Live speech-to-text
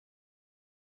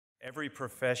Every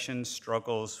profession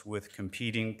struggles with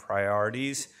competing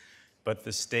priorities, but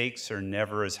the stakes are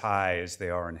never as high as they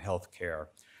are in healthcare.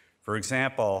 For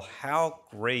example, how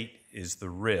great is the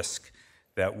risk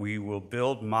that we will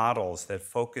build models that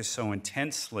focus so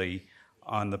intensely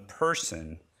on the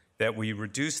person that we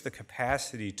reduce the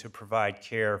capacity to provide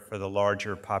care for the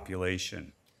larger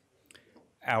population?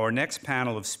 Our next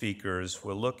panel of speakers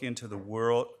will look into the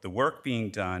work being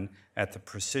done at the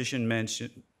Precision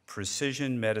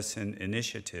Medicine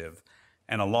Initiative,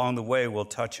 and along the way we'll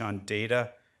touch on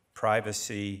data,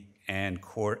 privacy, and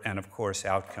of course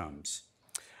outcomes.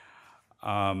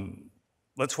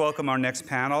 Let's welcome our next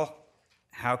panel.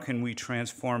 How can we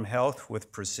transform health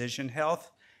with precision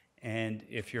health? And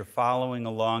if you're following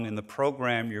along in the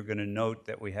program, you're going to note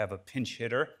that we have a pinch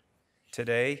hitter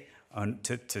today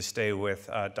to stay with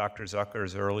Dr.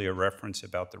 Zucker's earlier reference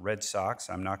about the Red Sox.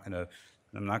 I'm not going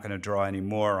to draw any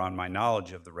more on my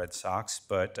knowledge of the Red Sox,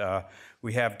 but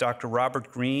we have Dr.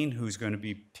 Robert Green, who's going to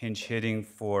be pinch hitting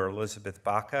for Elizabeth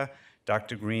Baca.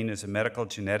 Dr. Green is a medical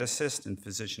geneticist and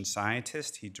physician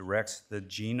scientist. He directs the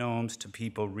Genomes to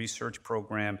People research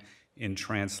program in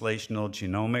translational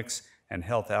genomics and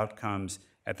health outcomes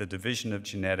at the Division of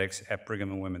Genetics at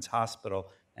Brigham and Women's Hospital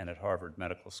and at Harvard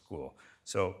Medical School.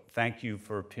 So thank you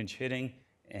for pinch hitting,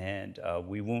 and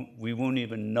we won't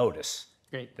even notice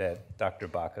that Dr.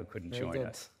 Baca couldn't join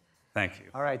us. Thank you.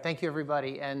 All right, thank you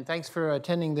everybody, and thanks for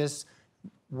attending this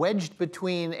wedged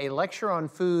between a lecture on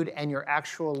food and your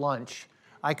actual lunch.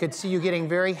 I could see you getting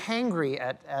very hangry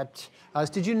at us.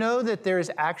 Did you know that there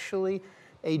is actually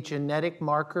a genetic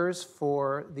markers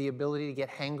for the ability to get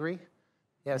hangry?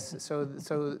 Yes,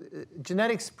 so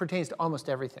genetics pertains to almost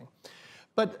everything.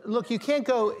 But look, you can't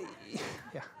go,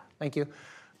 yeah, thank you.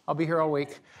 I'll be here all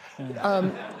week.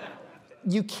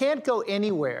 You can't go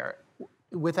anywhere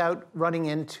without running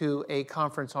into a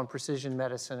conference on precision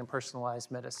medicine and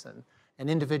personalized medicine and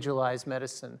individualized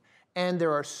medicine. And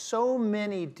there are so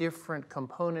many different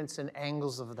components and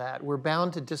angles of that. We're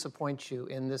bound to disappoint you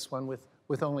in this one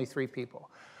with only 3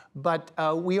 people. But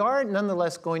we are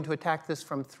nonetheless going to attack this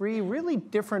from 3 really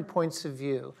different points of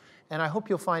view. And I hope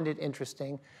you'll find it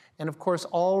interesting. And of course,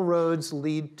 all roads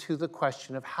lead to the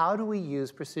question of how do we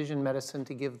use precision medicine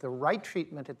to give the right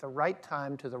treatment at the right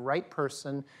time to the right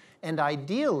person, and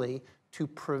ideally to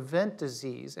prevent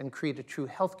disease and create a true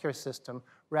healthcare system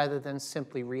rather than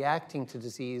simply reacting to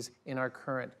disease in our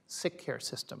current sick care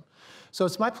system. So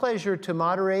it's my pleasure to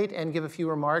moderate and give a few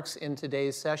remarks in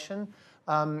today's session.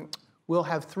 We'll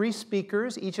have 3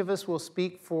 speakers. Each of us will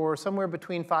speak for somewhere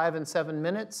between 5 and 7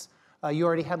 minutes. You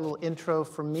already had a little intro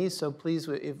from me, so please,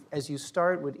 as you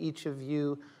start, would each of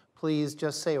you please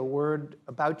just say a word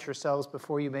about yourselves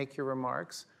before you make your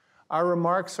remarks. Our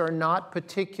remarks are not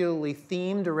particularly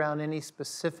themed around any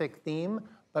specific theme,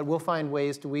 but we'll find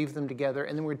ways to weave them together.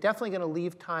 And then we're definitely going to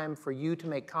leave time for you to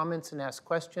make comments and ask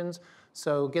questions.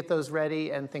 So get those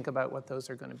ready and think about what those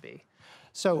are going to be.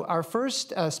 So our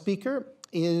first speaker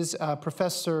is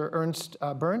Professor Ernst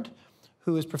Berndt,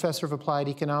 who is Professor of Applied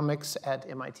Economics at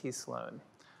MIT Sloan.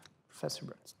 Professor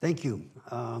Berndt. Thank you.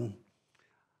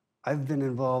 I've been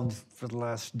involved for the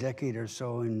last decade or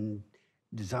so in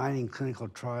designing clinical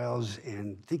trials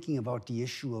and thinking about the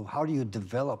issue of how do you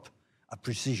develop a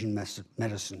precision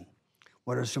medicine?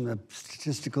 What are some of the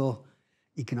statistical,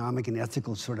 economic, and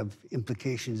ethical sort of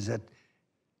implications that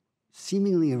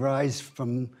seemingly arise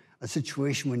from a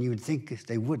situation when you would think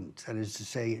they wouldn't? That is to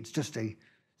say, it's just a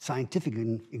scientific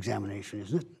examination,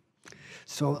 isn't it?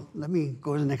 So let me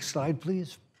go to the next slide,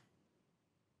 please.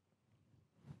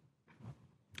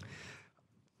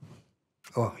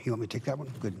 Oh, you want me to take that one?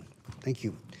 Good, thank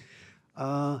you.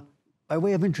 By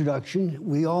way of introduction,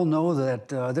 we all know that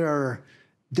there are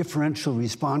differential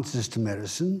responses to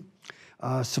medicine.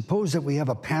 Suppose that we have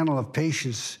a panel of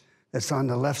patients that's on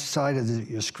the left side of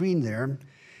your screen there,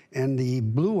 and the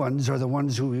blue ones are the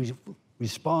ones who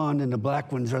respond, and the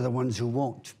black ones are the ones who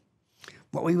won't.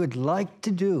 What we would like to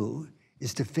do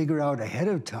is to figure out ahead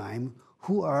of time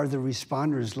who are the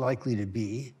responders likely to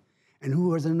be and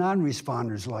who are the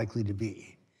non-responders likely to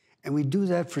be. And we do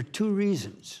that for 2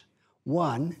 reasons.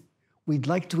 One, we'd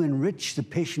like to enrich the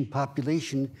patient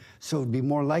population so it'd be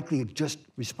more likely just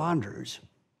responders.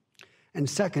 And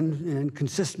second, and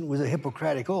consistent with the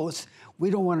Hippocratic Oath,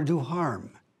 we don't want to do harm.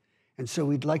 And so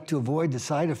we'd like to avoid the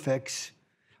side effects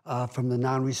from the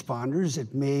non-responders.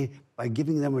 It may, by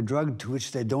giving them a drug to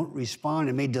which they don't respond,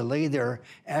 it may delay their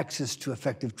access to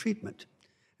effective treatment.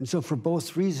 And so for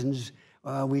both reasons,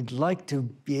 we'd like to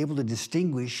be able to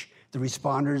distinguish the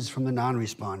responders from the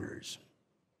non-responders.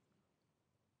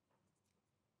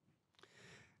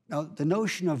 Now, the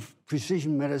notion of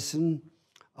precision medicine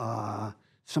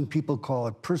Some people call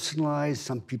it personalized,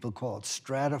 some people call it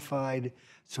stratified,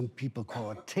 some people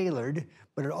call it tailored,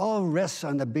 but it all rests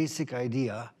on the basic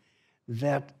idea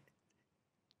that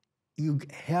you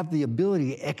have the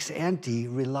ability ex ante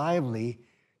reliably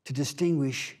to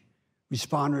distinguish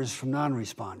responders from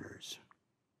non-responders.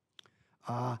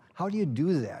 How do you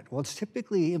do that? Well, it's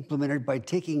typically implemented by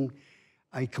taking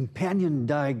a companion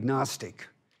diagnostic,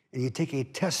 and you take a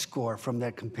test score from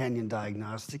that companion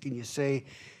diagnostic, and you say,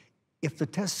 if the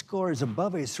test score is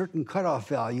above a certain cutoff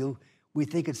value, we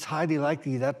think it's highly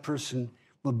likely that person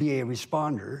will be a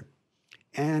responder.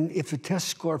 And if the test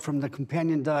score from the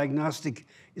companion diagnostic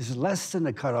is less than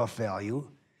the cutoff value,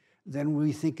 then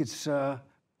we think it's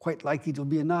quite likely to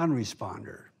be a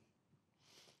non-responder.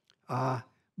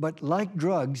 But like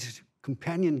drugs,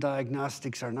 companion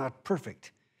diagnostics are not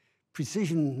perfect.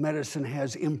 Precision medicine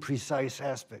has imprecise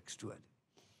aspects to it.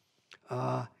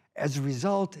 As a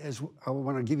result, as I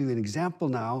want to give you an example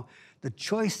now, the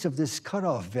choice of this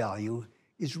cutoff value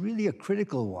is really a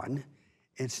critical one.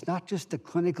 It's not just a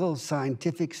clinical,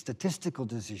 scientific, statistical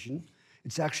decision.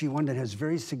 It's actually one that has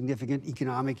very significant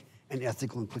economic and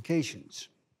ethical implications.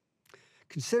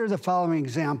 Consider the following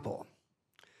example.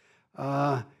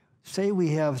 Say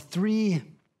we have 3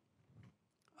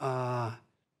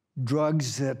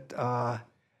 drugs that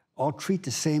all treat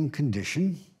the same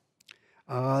condition.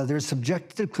 They're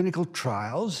subjected to clinical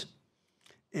trials,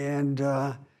 and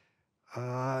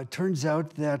it turns out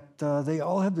that they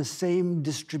all have the same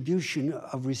distribution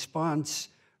of response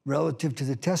relative to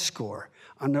the test score.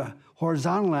 On the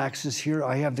horizontal axis here,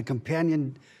 I have the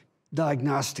companion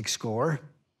diagnostic score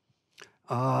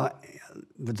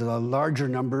with the larger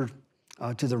number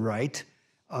to the right.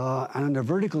 And on the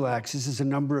vertical axis is the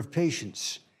number of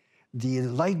patients. The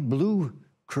light blue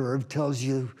curve tells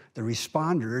you the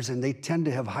responders, and they tend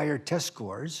to have higher test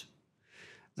scores.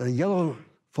 The yellow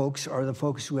folks are the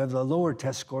folks who have the lower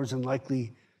test scores and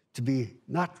likely to be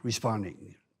not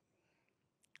responding.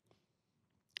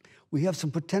 We have some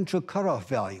potential cutoff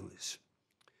values.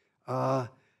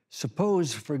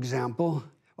 Suppose, for example,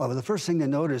 well, the first thing to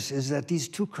notice is that these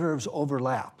 2 curves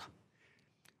overlap,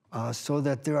 so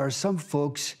that there are some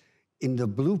folks in the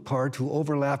blue part who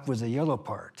overlap with the yellow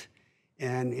part.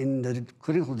 And in the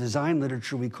clinical design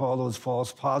literature, we call those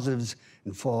false positives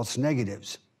and false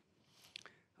negatives.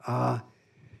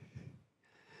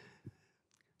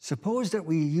 Suppose that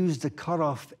we used the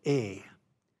cutoff A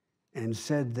and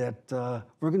said that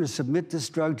we're going to submit this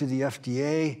drug to the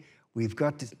FDA. We've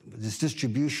got this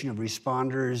distribution of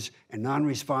responders and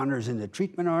non-responders in the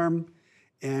treatment arm,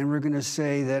 and we're going to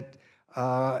say that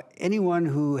anyone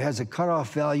who has a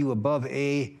cutoff value above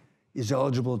A is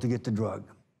eligible to get the drug.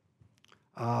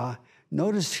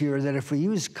 Notice here that if we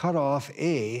use cutoff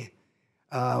A,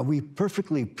 we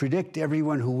perfectly predict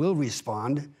everyone who will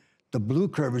respond. The blue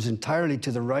curve is entirely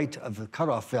to the right of the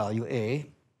cutoff value A.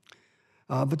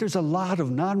 But there's a lot of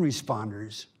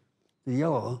non-responders, the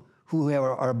yellow, who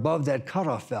are above that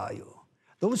cutoff value.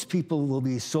 Those people will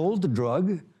be sold the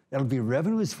drug, that'll be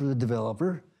revenues for the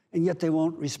developer, and yet they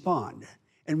won't respond,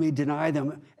 and we deny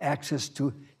them access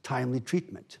to timely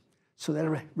treatment. So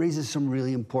that raises some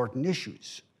really important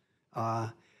issues.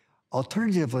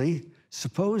 Alternatively,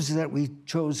 suppose that we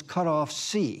chose cutoff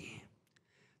C.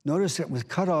 Notice that with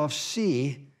cutoff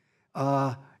C,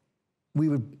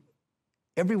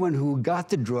 everyone who got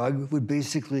the drug would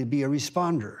basically be a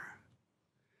responder.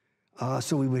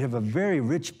 So we would have a very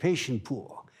rich patient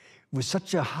pool. With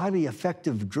such a highly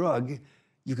effective drug,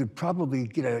 you could probably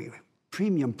get a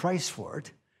premium price for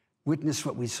it. Witness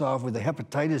what we saw with the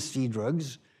hepatitis C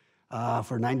drugs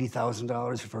for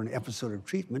 $90,000 for an episode of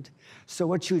treatment. So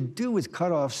what you do with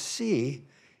cutoff C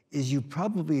is you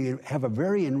probably have a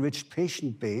very enriched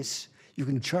patient base. You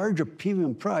can charge a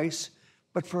premium price,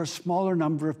 but for a smaller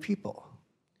number of people.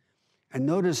 And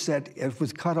notice that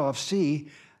with cutoff C,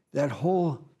 that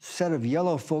whole set of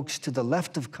yellow folks to the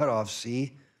left of cutoff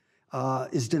C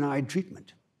is denied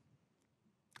treatment.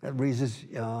 That raises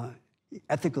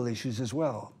ethical issues as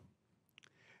well.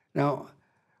 Now,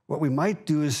 what we might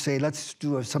do is say, let's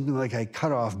do something like a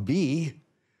cutoff B,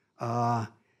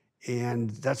 and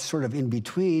that's sort of in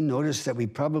between. Notice that we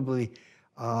probably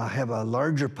have a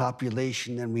larger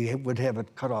population than we would have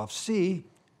at cutoff C,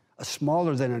 a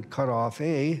smaller than at cutoff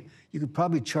A. You could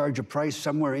probably charge a price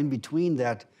somewhere in between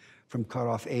that from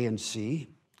cutoff A and C.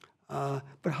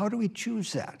 But how do we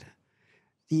choose that?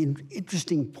 The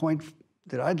interesting point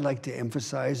that I'd like to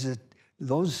emphasize is that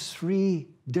those 3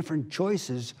 different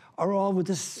choices are all with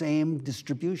the same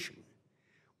distribution,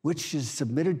 which is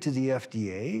submitted to the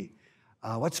FDA,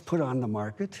 what's put on the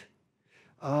market,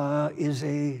 is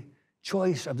a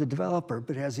choice of the developer,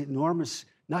 but has enormous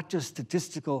not just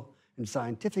statistical and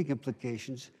scientific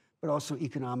implications, but also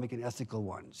economic and ethical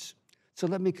ones. So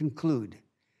let me conclude.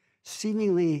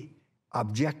 Seemingly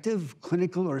objective,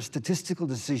 clinical, or statistical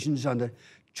decisions on the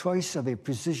choice of a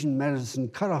precision medicine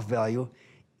cutoff value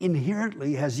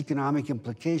inherently has economic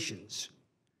implications.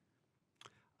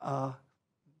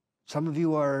 Some of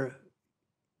you are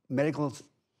medical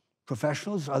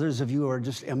professionals, others of you are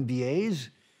just MBAs.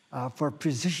 For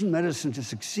precision medicine to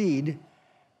succeed,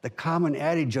 the common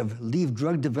adage of leave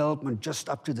drug development just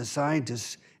up to the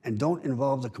scientists and don't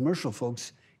involve the commercial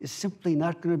folks is simply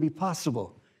not going to be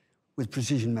possible with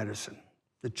precision medicine.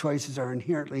 The choices are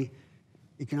inherently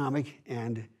economic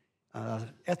and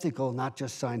ethical, not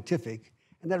just scientific.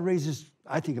 And that raises,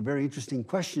 I think, a very interesting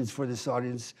question for this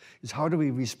audience, is how do we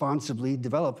responsibly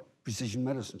develop precision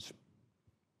medicines?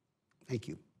 Thank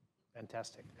you.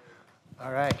 Fantastic.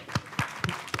 All right.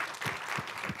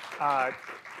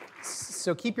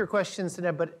 So keep your questions to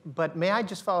that, but may I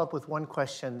just follow up with one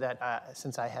question that,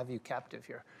 since I have you captive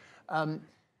here.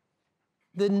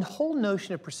 The whole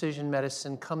notion of precision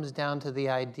medicine comes down to the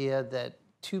idea that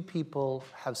two people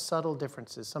have subtle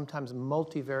differences, sometimes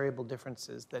multivariable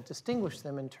differences, that distinguish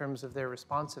them in terms of their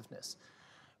responsiveness.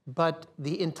 But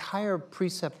the entire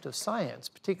precept of science,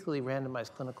 particularly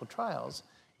randomized clinical trials,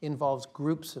 involves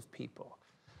groups of people.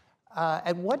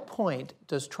 At what point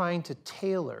does trying to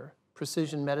tailor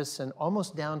precision medicine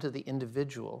almost down to the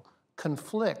individual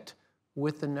conflict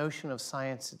with the notion of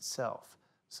science itself,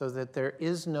 so that there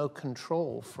is no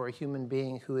control for a human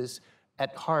being who is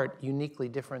at heart uniquely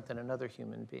different than another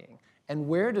human being? And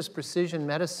where does precision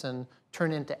medicine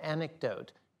turn into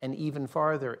anecdote and even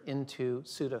farther into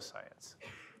pseudoscience?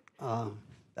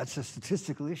 That's a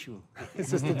statistical issue,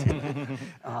 but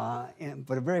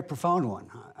a very profound one,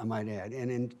 I might add.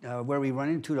 And where we run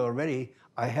into it already,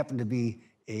 I happen to be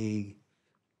an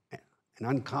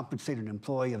uncompensated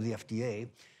employee of the FDA,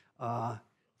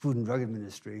 Food and Drug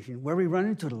Administration. Where we run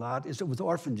into it a lot is with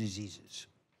orphan diseases,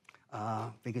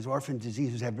 because orphan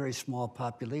diseases have very small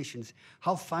populations.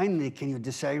 How finely can you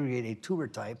disaggregate a tumor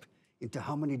type into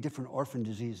how many different orphan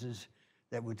diseases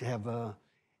that would have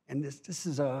and this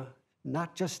is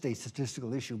not just a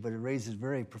statistical issue, but it raises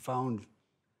very profound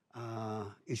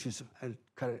issues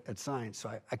at science.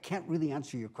 So I can't really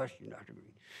answer your question, Dr. Green.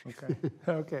 Okay,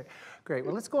 okay, great.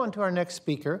 Well, let's go on to our next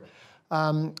speaker.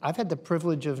 I've had the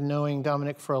privilege of knowing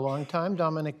Domenick for a long time.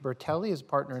 Domenick Bertelli is a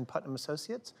partner in Putnam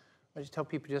Associates. I'll just tell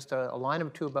people just a line or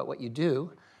two about what you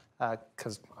do,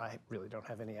 because I really don't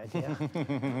have any idea,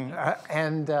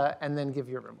 and then give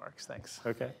your remarks. Thanks.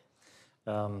 Okay.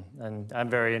 And I'm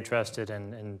very interested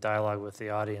in dialogue with the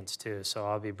audience too, so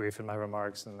I'll be brief in my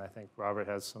remarks, and I think Robert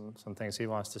has some things he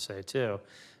wants to say too.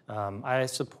 I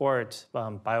support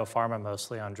biopharma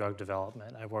mostly on drug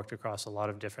development. I've worked across a lot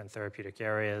of different therapeutic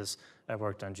areas. I've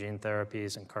worked on gene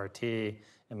therapies and CAR T,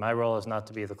 and my role is not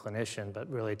to be the clinician, but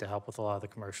really to help with a lot of the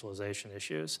commercialization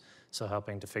issues. So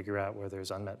helping to figure out where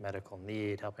there's unmet medical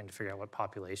need, helping to figure out what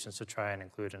populations to try and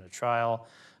include in a trial.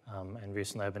 And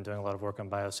recently I've been doing a lot of work on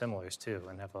biosimilars too,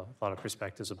 and have a lot of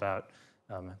perspectives about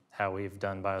how we've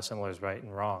done biosimilars right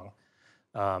and wrong.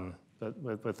 But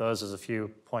with those as a few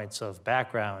points of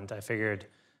background, I figured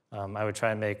I would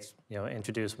try and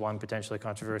introduce one potentially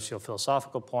controversial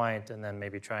philosophical point, and then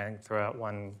maybe try and throw out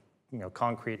one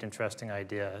concrete, interesting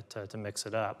idea to mix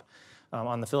it up.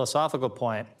 On the philosophical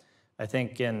point, I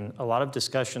think in a lot of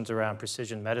discussions around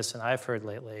precision medicine I've heard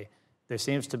lately, there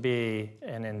seems to be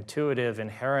an intuitive,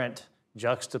 inherent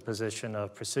juxtaposition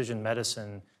of precision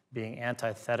medicine being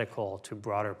antithetical to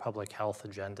broader public health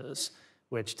agendas,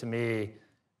 which to me,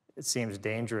 it seems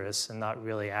dangerous and not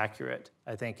really accurate.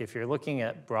 I think if you're looking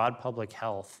at broad public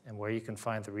health and where you can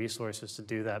find the resources to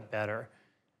do that better,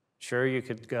 sure, you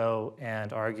could go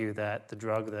and argue that the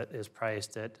drug that is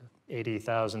priced at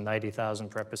 $80,000, $90,000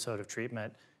 per episode of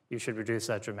treatment, you should reduce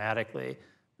that dramatically.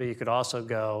 But you could also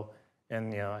go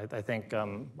and, I think,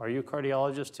 are you a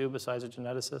cardiologist too, besides a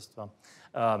geneticist? Well,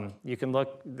 you can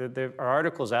look, there are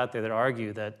articles out there that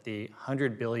argue that the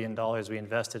 $100 billion we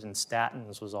invested in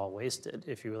statins was all wasted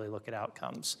if you really look at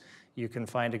outcomes. You can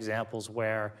find examples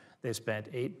where they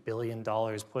spent $8 billion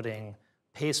putting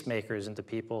pacemakers into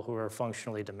people who are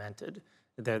functionally demented.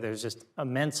 There's just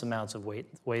immense amounts of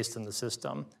waste in the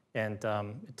system. And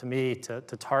to me, to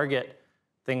target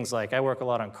things like, I work a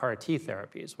lot on CAR T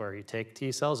therapies, where you take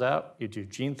T cells out, you do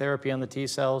gene therapy on the T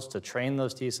cells to train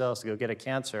those T cells to go get a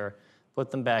cancer,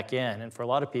 put them back in. And for a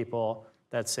lot of people,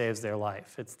 that saves their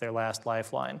life. It's their last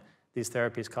lifeline. These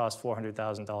therapies cost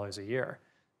 $400,000 a year.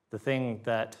 The thing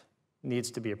that needs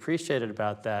to be appreciated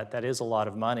about that is a lot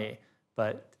of money,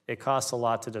 but it costs a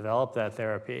lot to develop that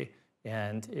therapy.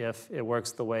 And if it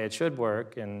works the way it should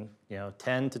work in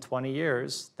 10 to 20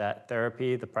 years, that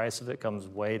therapy, the price of it comes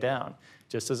way down.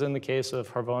 Just as in the case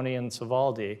of Harvoni and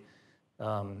Sovaldi,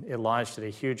 it launched at a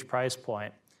huge price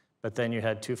point, but then you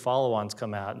had 2 follow-ons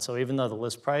come out. And so even though the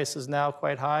list price is now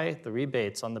quite high, the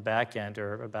rebates on the back end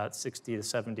are about 60 to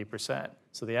 70%.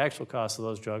 So the actual cost of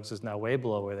those drugs is now way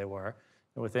below where they were.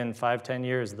 And within 5-10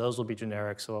 years, those will be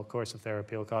generic. So of course, a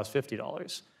therapy will cost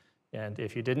 $50. And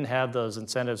if you didn't have those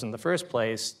incentives in the first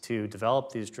place to develop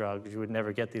these drugs, you would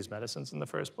never get these medicines in the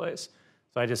first place.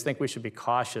 So I just think we should be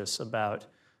cautious about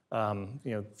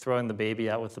throwing the baby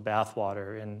out with the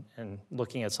bathwater and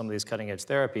looking at some of these cutting-edge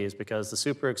therapies, because the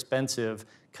super expensive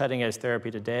cutting-edge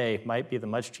therapy today might be the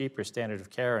much cheaper standard of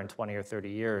care in 20 or 30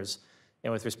 years.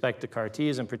 And with respect to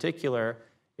CAR-Ts in particular,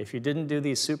 if you didn't do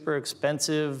these super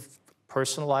expensive,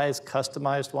 personalized,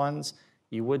 customized ones,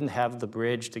 you wouldn't have the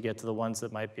bridge to get to the ones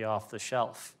that might be off the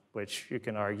shelf, which you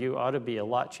can argue ought to be a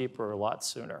lot cheaper or a lot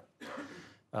sooner.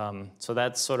 So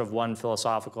that's sort of one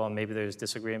philosophical, and maybe there's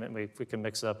disagreement. We can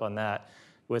mix it up on that.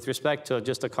 With respect to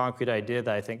just a concrete idea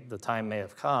that I think the time may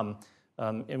have come,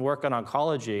 in work on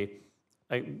oncology,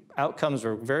 outcomes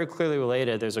are very clearly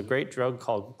related. There's a great drug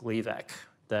called Gleevec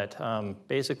that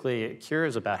basically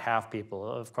cures about half people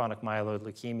of chronic myeloid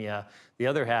leukemia. The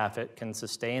other half, it can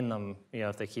sustain them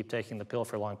if they keep taking the pill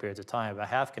for long periods of time. About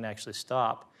half can actually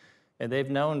stop. And they've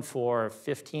known for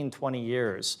 15, 20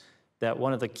 years that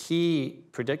one of the key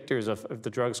predictors of if the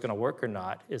drug's going to work or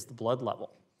not is the blood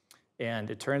level. And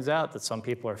it turns out that some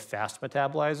people are fast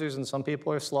metabolizers and some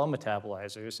people are slow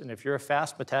metabolizers. And if you're a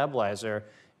fast metabolizer,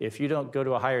 if you don't go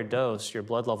to a higher dose, your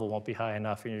blood level won't be high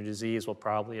enough and your disease will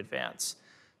probably advance.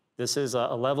 This is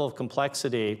a level of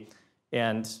complexity,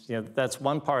 and that's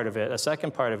one part of it. A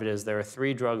second part of it is there are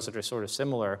 3 drugs that are sort of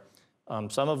similar,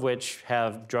 some of which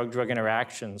have drug-drug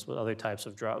interactions with other types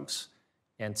of drugs.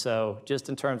 And so just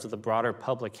in terms of the broader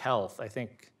public health, I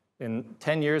think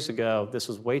 10 years ago, this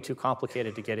was way too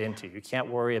complicated to get into. You can't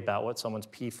worry about what someone's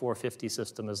P450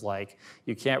 system is like.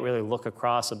 You can't really look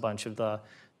across a bunch of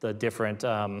the different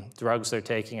drugs they're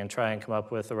taking and try and come up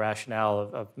with a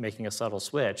rationale of making a subtle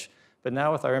switch. But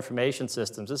now with our information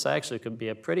systems, this actually could be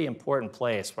a pretty important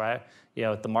place, right?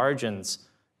 At the margins,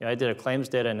 I did a claims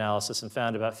data analysis and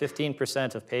found about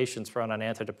 15% of patients were on an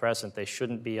antidepressant they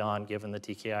shouldn't be on given the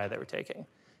TKI they were taking.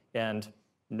 And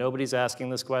nobody's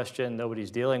asking this question, nobody's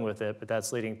dealing with it, but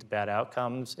that's leading to bad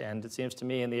outcomes. And it seems to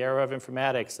me in the era of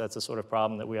informatics, that's a sort of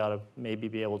problem that we ought to maybe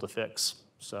be able to fix.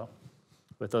 So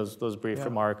with those brief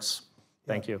remarks,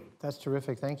 thank you. That's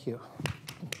terrific, thank you.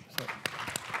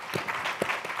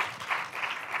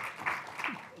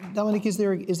 Domenick, is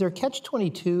there a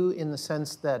catch-22 in the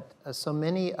sense that so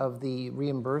many of the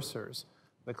reimbursers,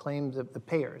 the claims of the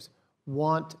payers,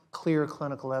 want clear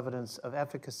clinical evidence of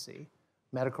efficacy,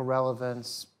 medical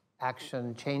relevance,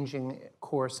 action, changing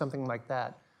course, something like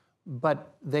that,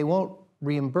 but they won't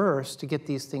reimburse to get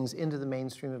these things into the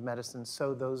mainstream of medicine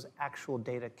so those actual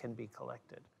data can be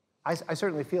collected? I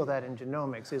certainly feel that in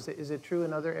genomics. Is it true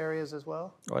in other areas as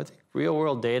well? Well, I think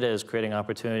real-world data is creating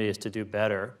opportunities to do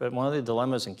better. But one of the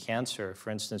dilemmas in cancer, for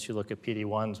instance, you look at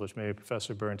PD-1s, which maybe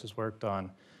Professor Berndt has worked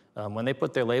on. When they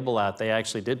put their label out, they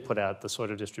actually did put out the sort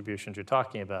of distributions you're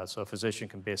talking about. So a physician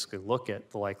can basically look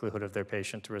at the likelihood of their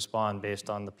patient to respond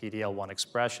based on the PD-L1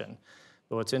 expression.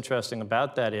 But what's interesting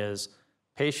about that is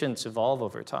patients evolve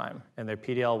over time, and their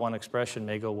PD-L1 expression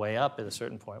may go way up at a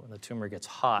certain point when the tumor gets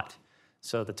hot.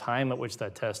 So the time at which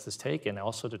that test is taken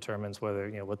also determines whether,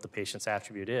 what the patient's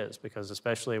attribute is, because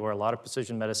especially where a lot of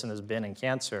precision medicine has been in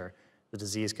cancer, the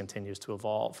disease continues to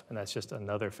evolve. And that's just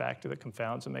another factor that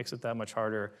confounds and makes it that much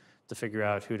harder to figure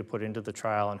out who to put into the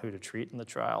trial and who to treat in the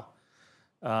trial.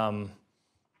 I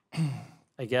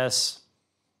guess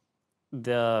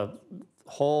the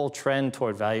whole trend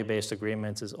toward value-based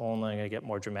agreements is only going to get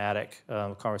more dramatic.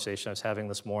 The conversation I was having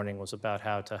this morning was about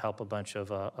how to help a bunch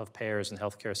of payers and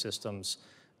healthcare systems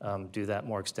do that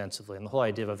more extensively. And the whole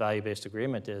idea of a value-based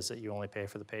agreement is that you only pay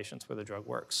for the patients where the drug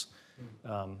works.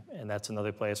 And that's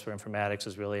another place where informatics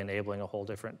is really enabling a whole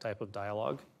different type of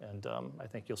dialogue. And I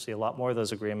think you'll see a lot more of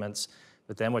those agreements.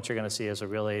 But then what you're going to see is a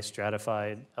really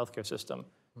stratified healthcare system,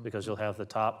 because you'll have the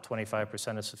top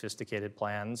 25% of sophisticated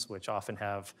plans, which often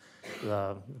have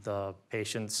the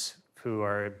patients who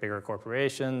are bigger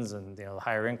corporations and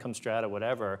higher income strata,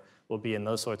 whatever, will be in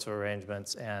those sorts of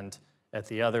arrangements. And at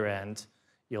the other end,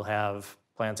 you'll have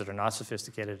plans that are not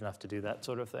sophisticated enough to do that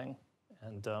sort of thing.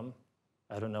 And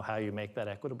I don't know how you make that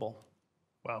equitable.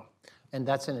 Wow. And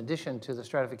that's in addition to the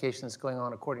stratification that's going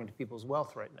on according to people's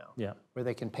wealth right now, where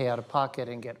they can pay out of pocket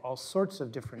and get all sorts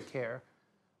of different care,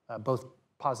 both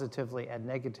positively and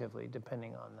negatively,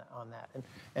 depending on that.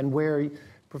 And where,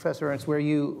 Professor Ernst, where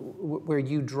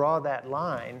you draw that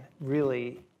line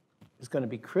really is going to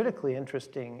be critically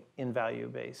interesting in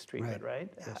value-based treatment, right?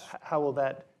 Yes.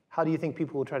 How do you think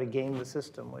people will try to game the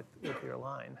system with your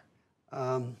line?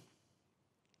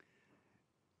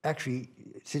 Actually,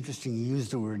 it's interesting you use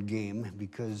the word game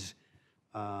because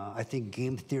I think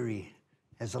game theory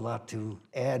has a lot to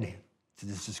add to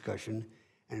this discussion.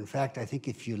 And in fact, I think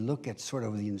if you look at sort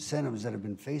of the incentives that have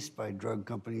been faced by drug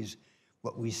companies,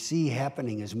 what we see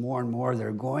happening is more and more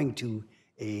they're going to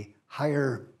a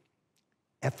higher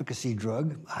efficacy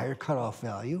drug, higher cutoff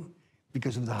value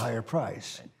because of the higher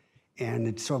price. And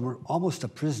it's sort of almost a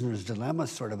prisoner's dilemma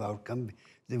sort of outcome.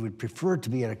 They would prefer to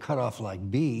be at a cutoff like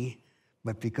B,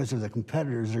 but because of the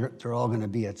competitors, they're all going to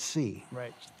be at C.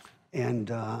 Right.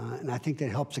 And I think that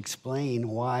helps explain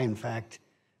why, in fact,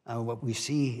 what we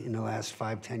see in the last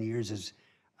 5-10 years is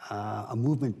a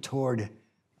movement toward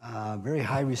very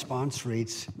high response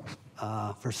rates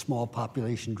for small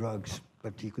population drugs,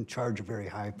 but you can charge a very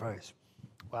high price.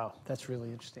 Wow, that's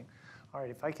really interesting. All right,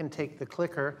 if I can take the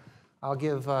clicker, I'll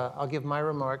give my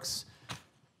remarks.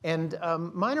 And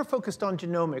mine are focused on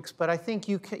genomics, but I think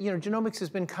genomics has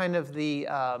been kind of the,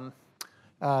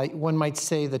 one might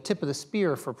say, the tip of the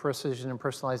spear for precision and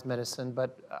personalized medicine,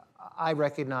 but I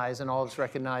recognize, and all of us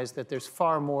recognize, that there's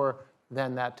far more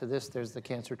than that to this. There's the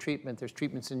cancer treatment, there's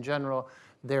treatments in general,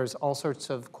 there's all sorts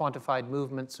of quantified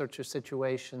movement, sorts of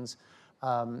situations,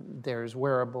 there's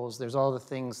wearables, there's all the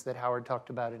things that Howard talked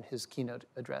about in his keynote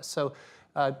address. So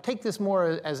take this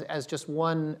more as just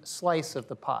one slice of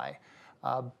the pie.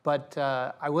 But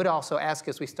I would also ask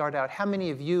as we start out, how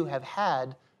many of you have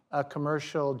had a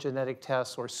commercial genetic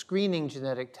test or screening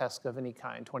genetic test of any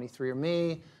kind?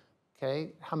 23andMe,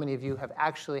 okay. How many of you have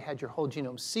actually had your whole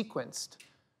genome sequenced?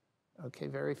 Okay,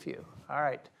 very few. All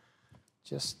right,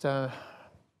 just Mr.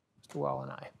 Wall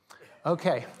and I.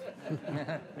 Okay.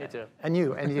 Me too. And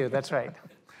you, that's right.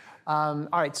 All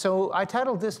right, so I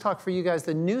titled this talk for you guys,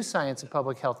 The New Science of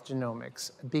Public Health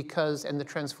Genomics, and the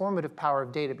Transformative Power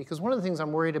of Data, because one of the things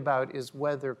I'm worried about is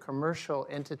whether commercial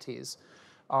entities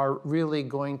are really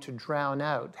going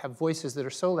to have voices that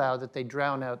are so loud that they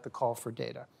drown out the call for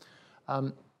data.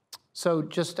 So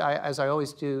just as I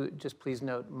always do, just please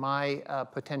note my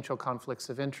potential conflicts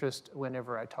of interest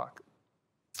whenever I talk.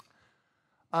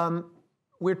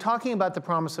 We're talking about the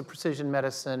promise of precision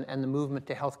medicine and the movement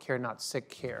to healthcare, not sick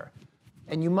care.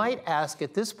 And you might ask,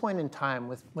 at this point in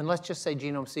time, when let's just say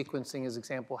genome sequencing, as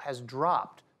example, has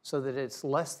dropped so that it's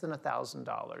less than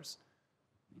 $1,000,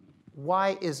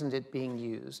 why isn't it being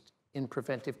used in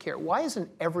preventive care? Why isn't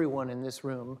everyone in this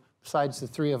room, besides the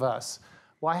three of us,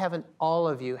 why haven't all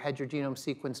of you had your genome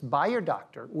sequenced by your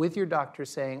doctor, with your doctor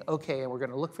saying, okay, and we're going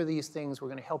to look for these things, we're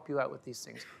going to help you out with these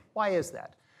things? Why is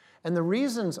that? And the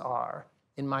reasons are,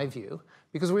 in my view,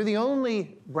 because we're the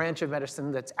only branch of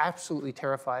medicine that's absolutely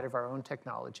terrified of our own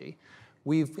technology.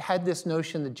 We've had this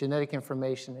notion that genetic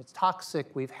information is toxic.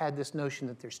 We've had this notion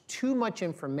that there's too much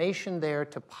information there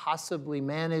to possibly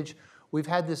manage. We've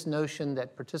had this notion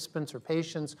that participants or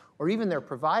patients, or even their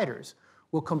providers,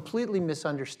 will completely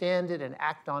misunderstand it and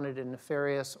act on it in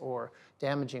nefarious or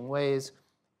damaging ways.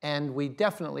 And we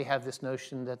definitely have this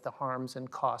notion that the harms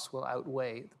and costs will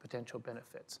outweigh the potential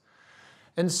benefits.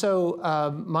 And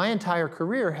so my entire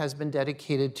career has been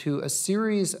dedicated to a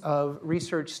series of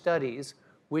research studies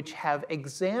which have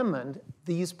examined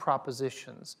these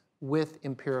propositions with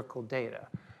empirical data.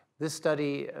 This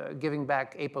study, giving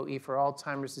back ApoE for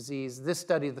Alzheimer's disease, this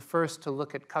study, the first to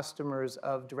look at customers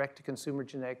of direct-to-consumer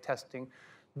genetic testing.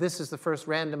 This is the first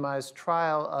randomized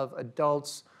trial of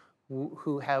adults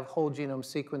who have whole genome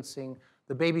sequencing.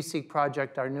 The BabySeq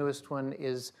project, our newest one,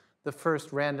 is the first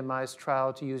randomized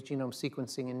trial to use genome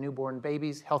sequencing in newborn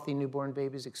babies, healthy newborn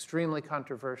babies, extremely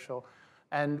controversial.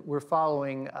 And we're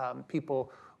following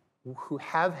people who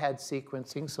have had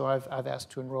sequencing. So I've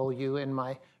asked to enroll you in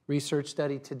my research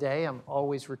study today. I'm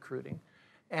always recruiting.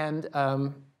 And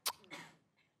then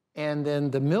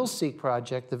the MilSeq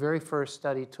project, the very first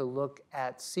study to look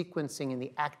at sequencing in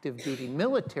the active duty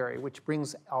military, which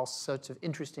brings all sorts of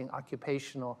interesting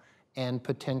occupational and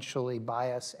potentially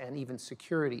bias and even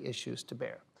security issues to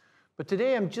bear. But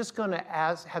today I'm just going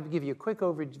to give you a quick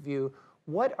overview.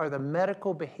 What are the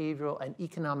medical, behavioral, and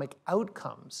economic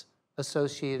outcomes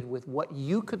associated with what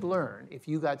you could learn if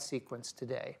you got sequenced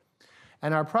today?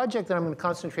 And our project that I'm going to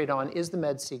concentrate on is the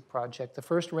MedSeq project, the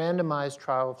first randomized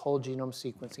trial of whole genome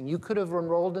sequencing. You could have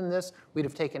enrolled in this. We'd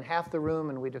have taken half the room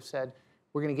and we'd have said,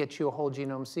 we're going to get you a whole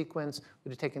genome sequence.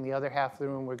 We'd have taken the other half of the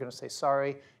room. We're going to say,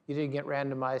 sorry, you didn't get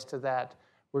randomized to that.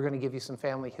 We're going to give you some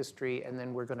family history, and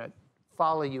then we're going to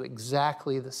follow you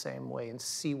exactly the same way and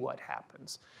see what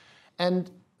happens.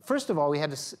 And first of all, we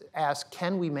had to ask,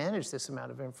 can we manage this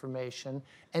amount of information?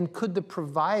 And could the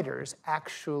providers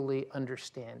actually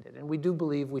understand it? And we do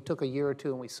believe we took a year or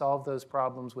two and we solved those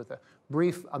problems with a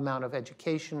brief amount of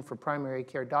education for primary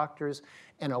care doctors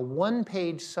and a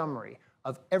one-page summary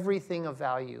of everything of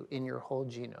value in your whole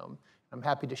genome. I'm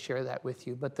happy to share that with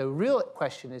you. But the real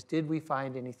question is, did we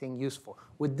find anything useful?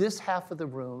 Would this half of the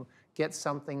room get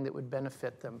something that would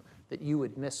benefit them that you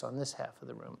would miss on this half of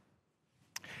the room?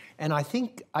 And I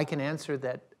think I can answer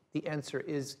that the answer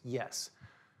is yes.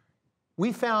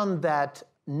 We found that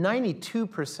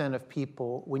 92% of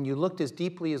people, when you looked as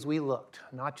deeply as we looked,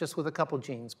 not just with a couple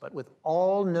genes, but with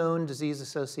all known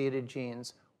disease-associated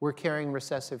genes, were carrying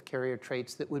recessive carrier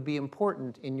traits that would be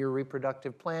important in your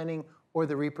reproductive planning or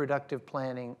the reproductive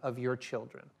planning of your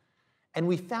children. And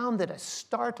we found that a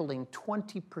startling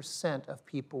 20% of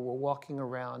people were walking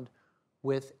around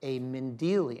with a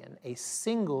Mendelian, a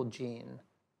single gene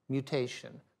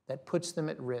mutation that puts them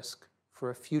at risk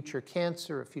for a future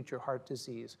cancer, a future heart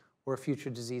disease, or a future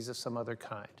disease of some other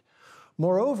kind.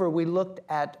 Moreover, we looked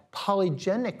at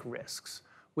polygenic risks,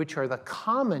 which are the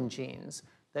common genes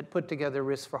that put together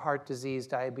risks for heart disease,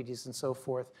 diabetes, and so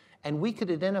forth. And we could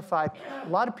identify, a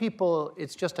lot of people,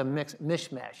 it's just a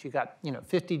mishmash. You got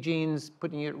 50 genes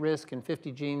putting you at risk and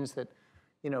 50 genes that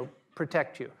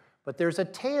protect you. But there's a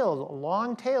tail, a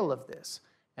long tail of this.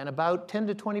 And about 10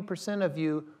 to 20% of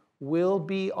you will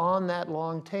be on that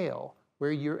long tail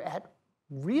where you're at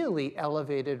really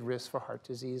elevated risk for heart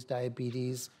disease,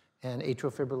 diabetes, and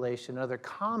atrial fibrillation, and other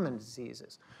common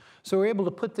diseases. So we're able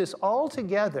to put this all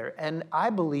together and I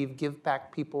believe give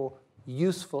back people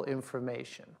useful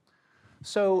information.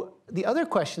 So the other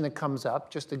question that comes up,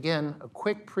 just again, a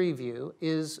quick preview,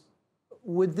 is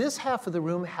would this half of the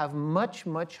room have much,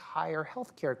 much higher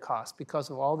healthcare costs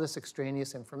because of all this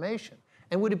extraneous information?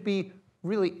 And would it be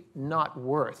really not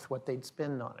worth what they'd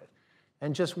spend on it?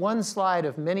 And just one slide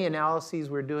of many analyses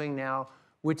we're doing now,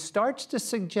 which starts to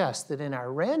suggest that in our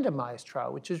randomized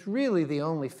trial, which is really the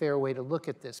only fair way to look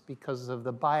at this because of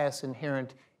the bias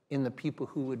inherent in the people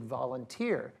who would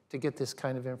volunteer to get this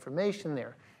kind of information,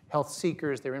 they're health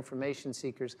seekers, they're information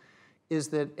seekers, is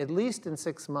that at least in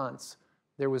 6 months,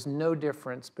 there was no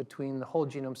difference between the whole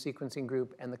genome sequencing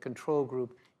group and the control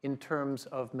group in terms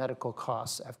of medical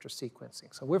costs after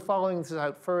sequencing. So we're following this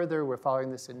out further. We're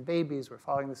following this in babies. We're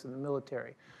following this in the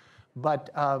military. But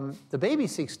the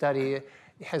BabySeq study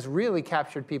has really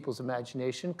captured people's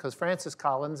imagination because Francis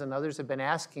Collins and others have been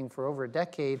asking for over a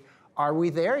decade, are we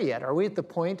there yet? Are we at the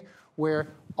point where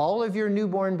all of your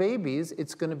newborn babies,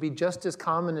 it's going to be just as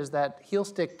common as that heel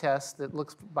stick test that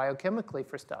looks biochemically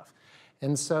for stuff?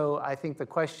 And so I think the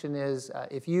question is,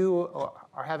 if you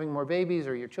are having more babies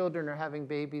or your children are having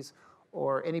babies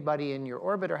or anybody in your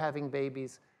orbit are having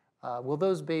babies, will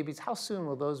those babies, how soon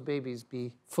will those babies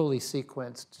be fully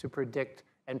sequenced to predict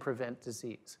and prevent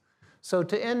disease? So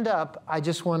to end up, I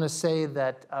just want to say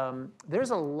that there's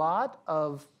a lot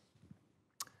of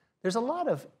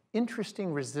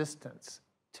interesting resistance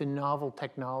to novel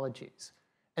technologies.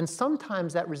 And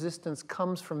sometimes that resistance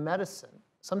comes from medicine.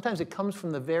 Sometimes it comes from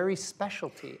the very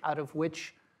specialty out of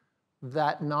which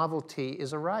that novelty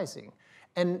is arising.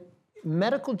 And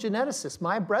medical geneticists,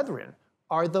 my brethren,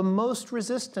 are the most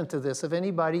resistant to this of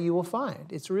anybody you will find.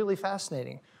 It's really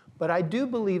fascinating. But I do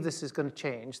believe this is going to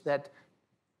change, that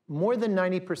more than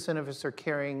 90% of us are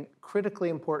carrying critically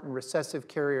important recessive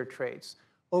carrier traits.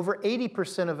 Over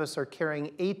 80% of us are carrying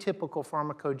atypical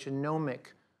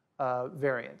pharmacogenomic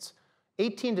variants.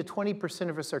 18 to 20%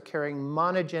 of us are carrying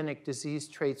monogenic disease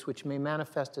traits which may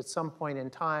manifest at some point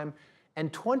in time.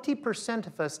 And 20%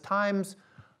 of us times,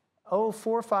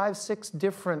 4, 5, 6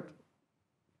 different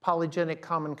polygenic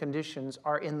common conditions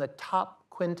are in the top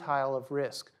quintile of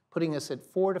risk, putting us at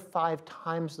 4 to 5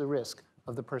 times the risk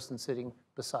of the person sitting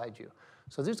beside you.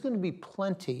 So there's going to be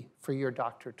plenty for your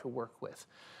doctor to work with.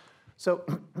 So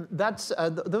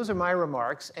those are my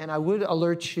remarks, and I would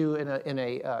alert you in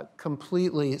a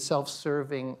completely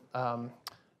self-serving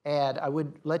ad. I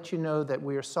would let you know that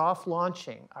we are soft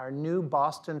launching our new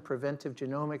Boston Preventive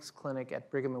Genomics Clinic at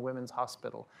Brigham and Women's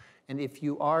Hospital. And if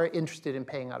you are interested in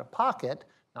paying out of pocket,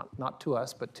 not to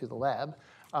us, but to the lab,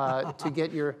 to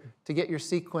get your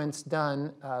sequence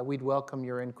done, we'd welcome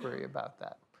your inquiry about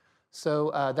that. So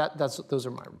those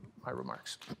are my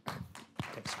remarks.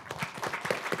 Thanks.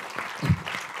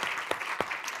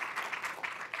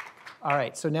 All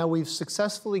right, so now we've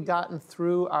successfully gotten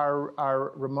through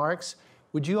our remarks.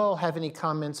 Would you all have any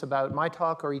comments about my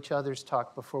talk or each other's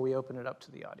talk before we open it up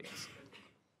to the audience?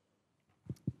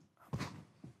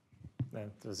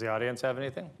 Does the audience have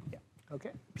anything? Yeah.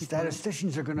 Okay.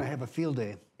 Statisticians are going to have a field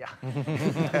day. Yeah. Well,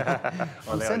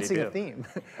 I'm they already sensing do. a theme.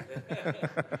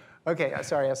 Okay,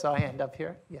 sorry, I saw a hand up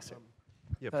here. Yes, sir.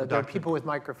 Yeah, There are people with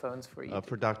microphones for you.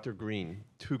 for Dr. Green,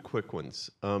 two quick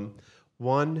ones.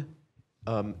 One,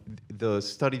 the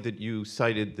study that you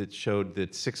cited that showed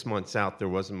that 6 months out there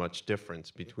wasn't much difference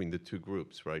between the two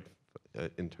groups, right,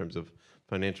 in terms of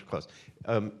financial costs.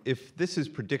 If this is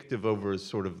predictive over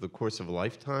sort of the course of a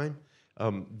lifetime,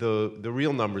 the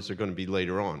real numbers are going to be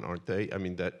later on, aren't they? I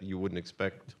mean, that you wouldn't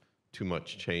expect too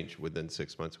much change within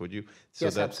 6 months, would you? So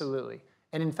Yes, absolutely.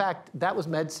 And in fact, that was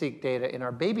MedSeq data. In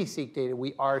our BabySeq data,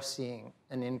 we are seeing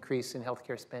an increase in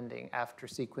healthcare spending after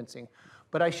sequencing.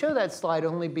 But I show that slide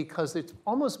only because it's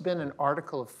almost been an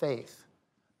article of faith.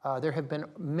 There have been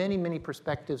many, many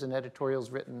perspectives and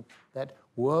editorials written that,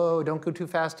 whoa, don't go too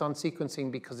fast on sequencing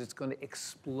because it's going to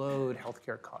explode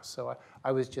healthcare costs. So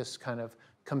I was just kind of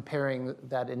comparing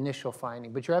that initial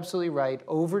finding. But you're absolutely right.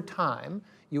 Over time,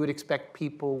 you would expect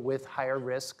people with higher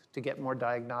risk to get more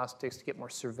diagnostics, to get more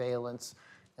surveillance,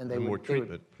 and they more would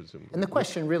treatment, presumably. And the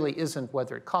question really isn't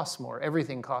whether it costs more.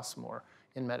 Everything costs more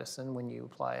in medicine when you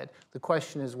apply it. The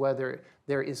question is whether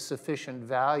there is sufficient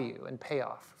value and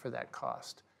payoff for that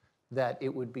cost, that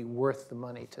it would be worth the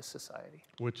money to society.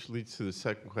 Which leads to the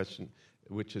second question,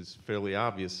 which is fairly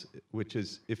obvious, which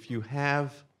is if you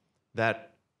have that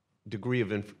degree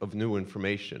of new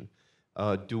information,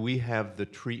 do we have the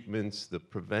treatments, the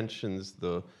preventions,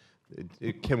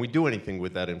 can we do anything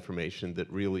with that information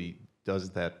that really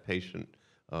does that patient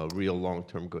real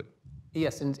long-term good?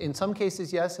 Yes, in some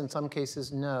cases, yes. In some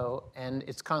cases, no. And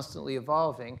it's constantly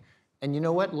evolving. And you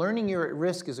know what? Learning you're at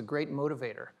risk is a great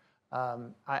motivator.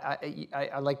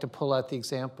 I like to pull out the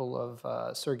example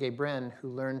of Sergey Brin, who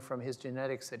learned from his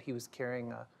genetics that he was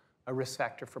carrying a risk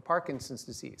factor for Parkinson's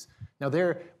disease. Now,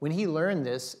 when he learned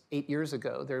this 8 years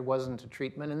ago, there wasn't a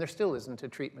treatment, and there still isn't a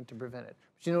treatment to prevent it.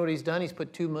 But you know what he's done? He's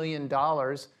put $2 million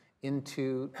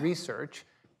into research,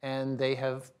 and they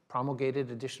have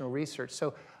promulgated additional research.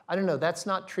 So I don't know, that's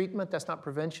not treatment, that's not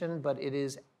prevention, but it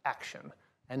is action.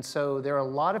 And so there are a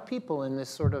lot of people in this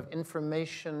sort of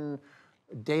information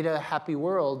data happy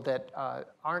world that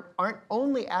aren't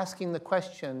only asking the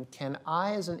question, can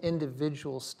I as an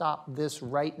individual stop this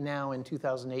right now in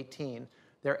 2018?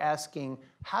 They're asking,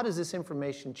 how does this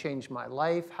information change my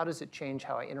life? How does it change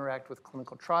how I interact with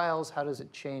clinical trials? How does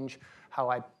it change how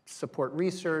I support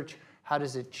research? How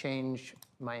does it change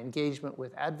my engagement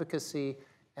with advocacy?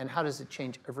 And how does it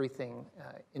change everything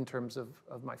in terms of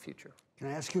my future? Can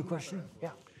I ask you a question?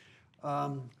 Yeah.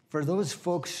 For those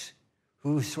folks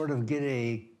who sort of get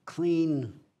a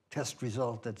clean test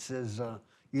result that says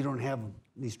you don't have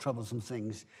these troublesome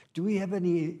things, do we have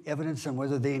any evidence on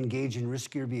whether they engage in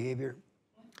riskier behavior?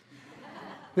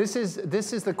 This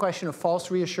is the question of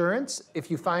false reassurance. If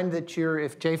you find that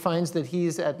if Jay finds that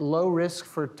he's at low risk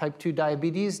for type 2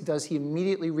 diabetes, does he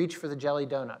immediately reach for the jelly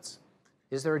donuts?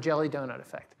 Is there a jelly donut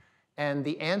effect? And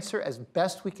the answer, as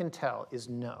best we can tell, is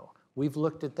no. We've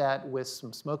looked at that with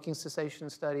some smoking cessation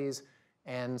studies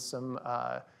and some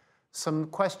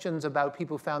questions about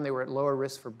people who found they were at lower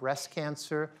risk for breast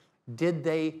cancer. Did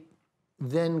they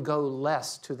then go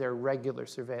less to their regular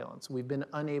surveillance? We've been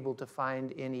unable to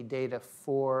find any data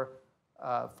for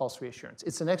false reassurance.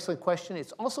 It's an excellent question.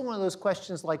 It's also one of those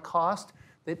questions like cost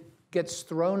that gets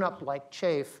thrown up like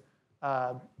chaff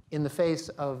in the face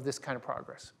of this kind of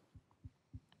progress.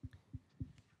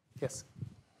 Yes.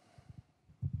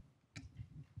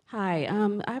 Hi,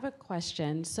 I have a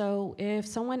question. So if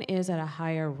someone is at a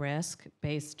higher risk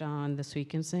based on the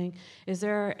sequencing, is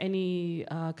there any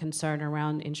concern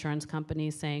around insurance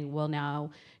companies saying, well,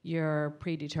 now you're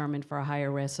predetermined for a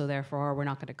higher risk, so therefore we're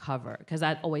not going to cover? Because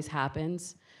that always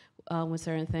happens with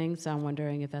certain things. So I'm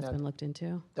wondering if that's been looked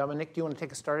into. Domenick, do you want to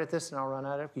take a start at this, and I'll run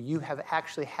at it? You have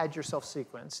actually had yourself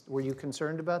sequenced. Were you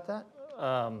concerned about that?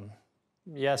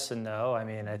 Yes and no. I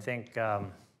mean, I think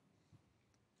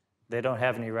they don't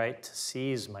have any right to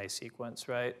seize my sequence,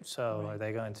 right? So are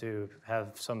they going to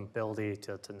have some ability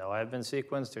to know I've been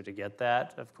sequenced or to get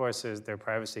that? Of course, there are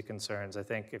privacy concerns. I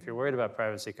think if you're worried about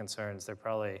privacy concerns, there are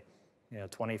probably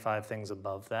 25 things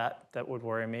above that would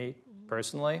worry me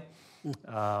personally.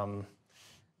 I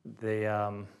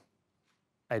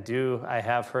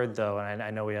have heard though, and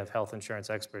I know we have health insurance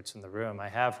experts in the room, I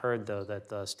have heard though that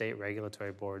the state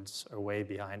regulatory boards are way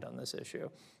behind on this issue,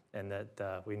 and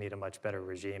that we need a much better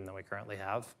regime than we currently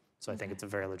have. So I think it's a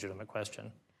very legitimate question.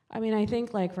 I mean, I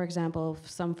think, like, for example,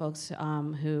 some folks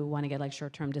who want to get, like,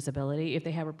 short-term disability, if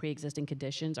they have a pre-existing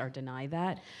conditions, are denied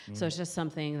that. So it's just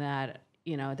something that,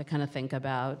 to kind of think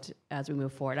about as we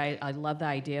move forward. I love the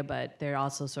idea, but there are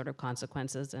also sort of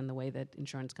consequences in the way that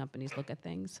insurance companies look at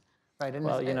things. Right. And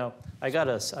Well, you know, I got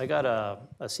a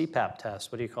CPAP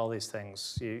test. What do you call these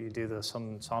things? You do the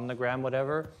somnogram,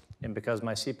 whatever. And because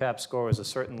my CPAP score was a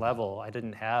certain level, I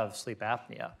didn't have sleep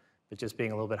apnea. But just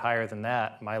being a little bit higher than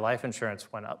that, my life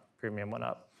insurance went up, premium went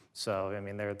up. So, I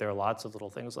mean, there are lots of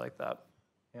little things like that.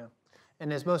 Yeah.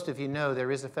 And as most of you know, there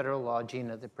is a federal law,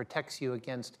 Gina, that protects you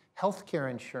against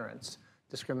healthcare insurance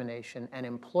discrimination and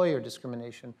employer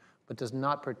discrimination, but does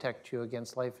not protect you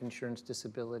against life insurance,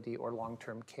 disability, or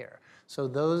long-term care. So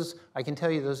those, I can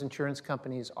tell you, those insurance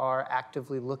companies are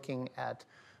actively looking at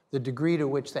the degree to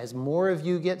which, as more of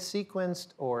you get sequenced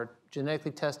or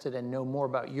genetically tested and know more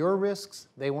about your risks,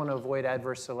 they want to avoid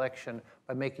adverse selection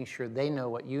by making sure they know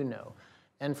what you know.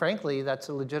 And frankly, that's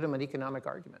a legitimate economic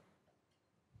argument.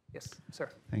 Yes, sir.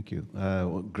 Thank you.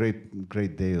 Well,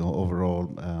 great day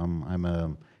overall. I'm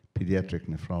a pediatric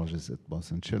nephrologist at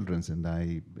Boston Children's, and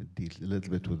I deal a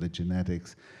little bit with the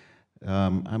genetics.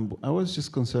 I was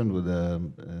just concerned with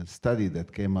a study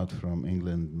that came out from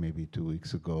England maybe 2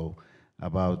 weeks ago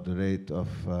about the rate of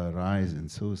rise in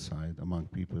suicide among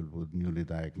people with newly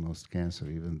diagnosed cancer,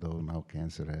 even though now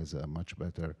cancer has a much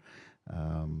better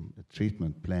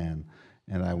treatment plan.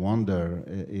 And I wonder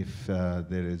if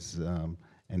there is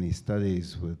any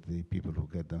studies with the people who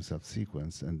get themselves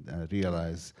sequenced and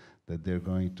realize that they're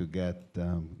going to get,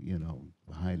 you know,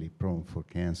 highly prone for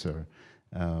cancer,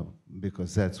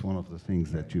 because that's one of the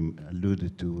things that you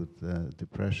alluded to with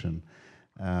depression.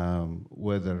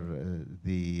 Whether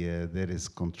there is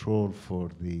control for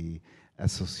the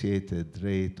associated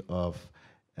rate of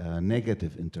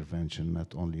negative intervention,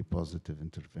 not only positive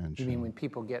intervention. You mean when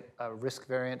people get a risk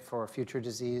variant for a future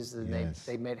disease, then Yes.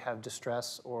 they may have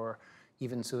distress or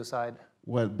even suicide?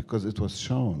 Well, because it was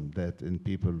shown that in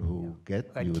people who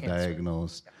get Had new cancer.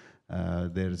 diagnosed,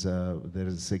 there is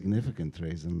a significant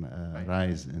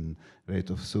rise in rate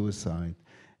of suicide.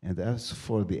 And as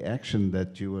for the action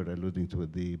that you were alluding to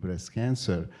with the breast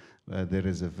cancer, there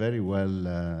is a very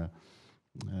well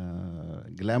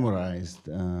glamorized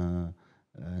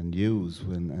news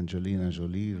when Angelina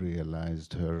Jolie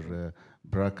realized her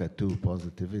BRCA2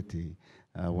 positivity,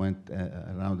 went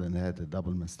around and had a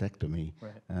double mastectomy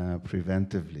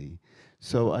preventively.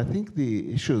 So I think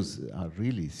the issues are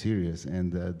really serious,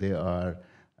 and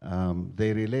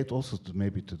they relate also to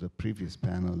maybe to the previous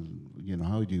panel. You know,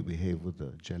 how do you behave with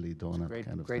the jelly donut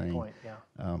kind of thing? Great point,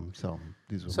 yeah. So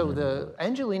these were So my the remarks.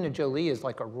 Angelina Jolie is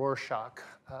like a Rorschach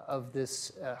of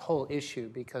this whole issue,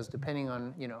 because depending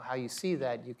on how you see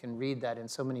that, you can read that in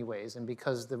so many ways. And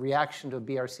because the reaction to a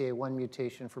BRCA1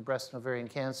 mutation for breast and ovarian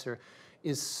cancer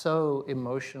is so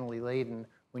emotionally laden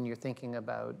when you're thinking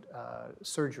about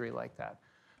surgery like that.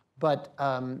 But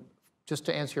just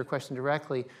to answer your question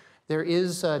directly, there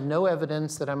is no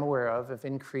evidence that I'm aware of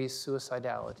increased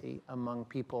suicidality among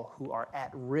people who are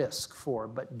at risk for,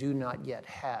 but do not yet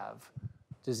have,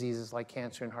 diseases like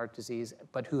cancer and heart disease,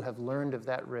 but who have learned of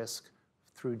that risk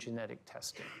through genetic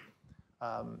testing.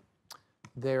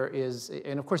 There is,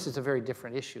 and of course it's a very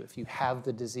different issue. If you have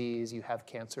the disease, you have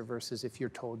cancer, versus if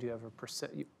you're told you have a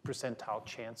percentile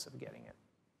chance of getting it.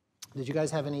 Did you guys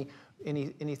have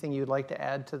anything you'd like to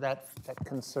add to that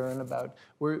concern about,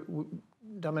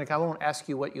 Domenick, I won't ask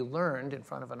you what you learned in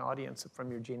front of an audience from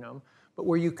your genome, but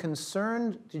were you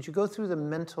concerned, did you go through the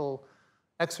mental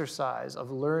exercise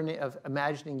of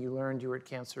imagining you learned you were at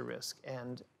cancer risk,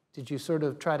 and did you sort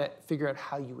of try to figure out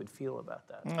how you would feel about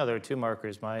that? No, there are two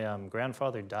markers. My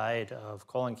grandfather died of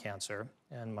colon cancer,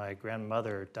 and my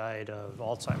grandmother died of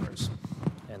Alzheimer's.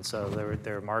 And so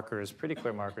there are markers, pretty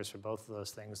clear markers for both of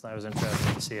those things. And I was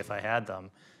interested to see if I had them.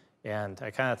 And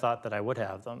I kind of thought that I would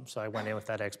have them. So I went in with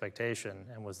that expectation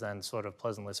and was then sort of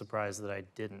pleasantly surprised that I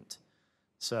didn't.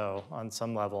 So on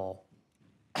some level,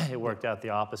 it worked out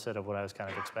the opposite of what I was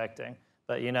kind of expecting.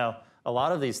 But a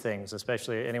lot of these things,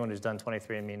 especially anyone who's done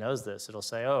 23andMe knows this, it'll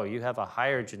say, oh, you have a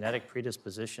higher genetic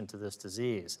predisposition to this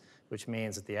disease, which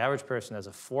means that the average person has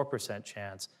a 4%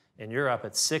 chance, and you're up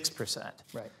at 6%.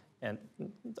 Right. And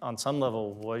on some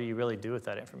level, what do you really do with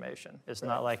that information? It's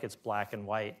not like it's black and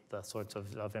white, the sorts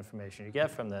of information you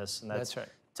get from this. And That's right.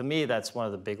 To me, that's one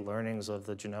of the big learnings of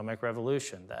the genomic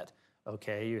revolution, that,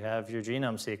 okay, you have your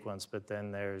genome sequence, but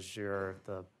then there's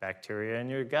the bacteria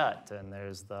in your gut, and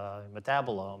there's the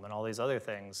metabolome, and all these other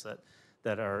things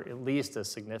that are at least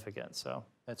as significant. So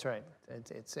That's right.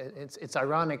 It's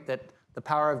ironic that the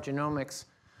power of genomics,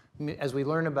 as we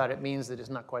learn about it, means that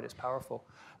it's not quite as powerful.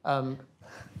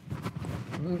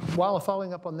 While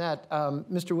following up on that,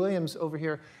 Mr. Williams over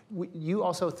here, you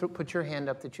also put your hand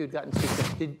up that you had gotten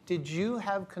sequenced. Did you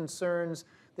have concerns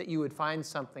that you would find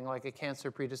something like a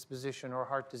cancer predisposition or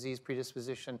heart disease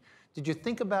predisposition. Did you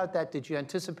think about that? Did you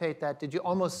anticipate that? Did you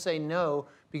almost say no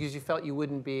because you felt you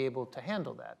wouldn't be able to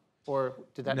handle that? Or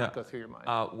did that not go through your mind?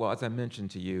 Well, as I mentioned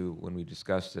to you when we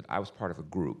discussed it, I was part of a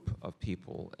group of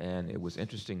people, and it was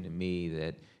interesting to me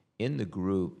that in the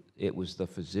group, it was the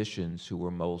physicians who were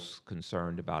most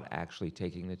concerned about actually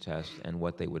taking the test and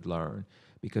what they would learn,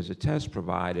 because the test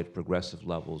provided progressive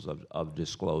levels of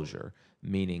disclosure,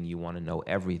 meaning you want to know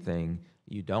everything.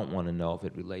 You don't want to know if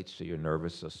it relates to your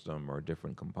nervous system or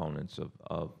different components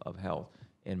of health.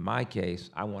 In my case,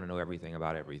 I want to know everything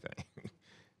about everything.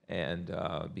 And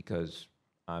because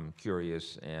I'm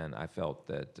curious, and I felt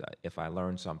that if I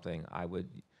learned something, I would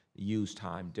use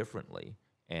time differently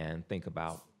and think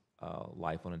about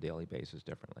life on a daily basis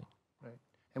differently. Right.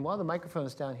 And while the microphone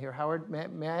is down here, Howard,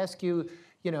 may I ask you,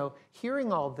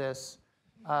 hearing all this,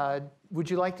 would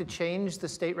you like to change the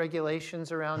state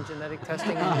regulations around genetic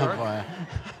testing in New York?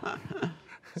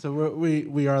 So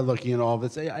we are looking at all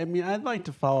this. I mean, I'd like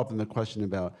to follow up on the question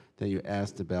that you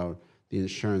asked about the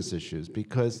insurance issues,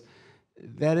 because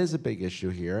that is a big issue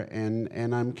here,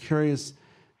 and I'm curious.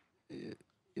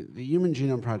 The Human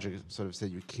Genome Project sort of said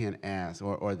you can't ask,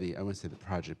 or I wouldn't say the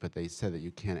project, but they said that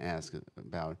you can't ask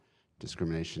about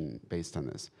discrimination based on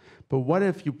this. But what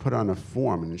if you put on a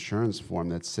form, an insurance form,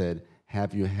 that said,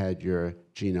 have you had your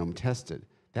genome tested?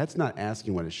 That's not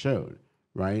asking what it showed,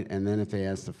 right? And then if they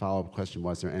ask the follow-up question,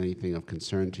 was there anything of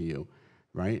concern to you?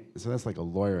 Right? So that's like a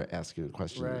lawyer asking a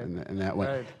question in that way.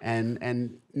 Right.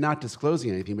 And not disclosing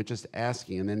anything, but just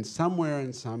asking. And then somewhere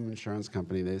in some insurance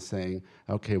company, they're saying,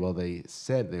 okay, well, they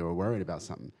said they were worried about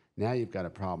something. Now you've got a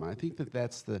problem. I think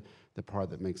that's the part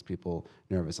that makes people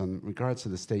nervous. In regards to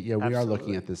the state, yeah, we are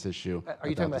looking at this issue. Are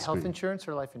you talking about health insurance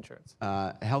or life insurance?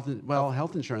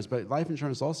 Health insurance, but life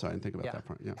insurance also. I didn't think about that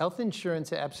part. Yeah. Health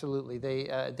insurance, absolutely.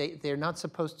 They're not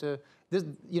supposed to.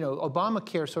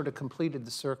 Obamacare sort of completed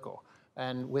the circle.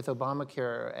 And with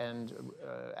Obamacare and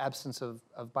absence of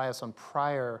bias on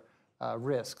prior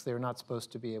risks, they're not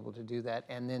supposed to be able to do that.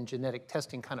 And then genetic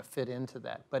testing kind of fit into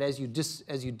that. But as you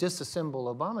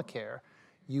disassemble Obamacare,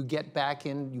 you back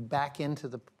into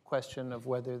the question of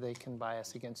whether they can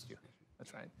bias against you.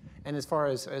 That's right. And as far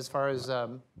as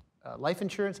life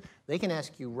insurance, they can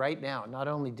ask you right now, not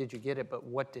only did you get it, but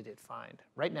what did it find?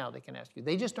 Right now they can ask you.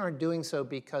 They just aren't doing so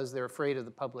because they're afraid of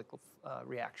the public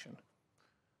reaction.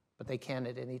 But they can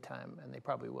at any time, and they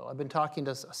probably will. I've been talking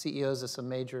to CEOs of some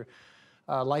major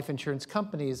life insurance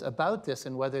companies about this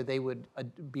and whether they would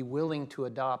be willing to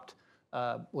adopt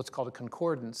what's called a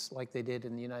concordance, like they did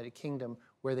in the United Kingdom,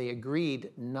 where they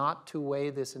agreed not to weigh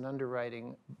this in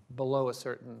underwriting below a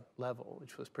certain level,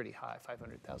 which was pretty high,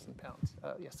 500,000 pounds.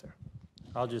 Yes, sir.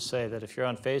 I'll just say that if you're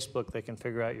on Facebook, they can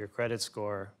figure out your credit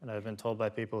score. And I've been told by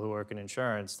people who work in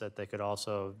insurance that they could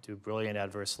also do brilliant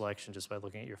adverse selection just by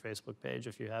looking at your Facebook page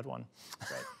if you had one.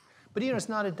 Right. But it's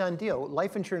not a done deal.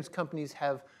 Life insurance companies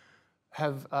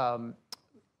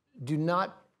do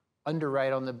not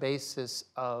underwrite on the basis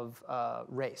of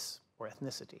race or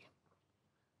ethnicity,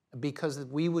 because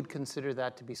we would consider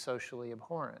that to be socially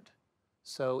abhorrent.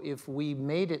 So if we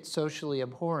made it socially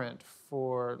abhorrent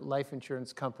for life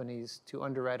insurance companies to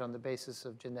underwrite on the basis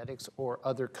of genetics or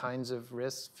other kinds of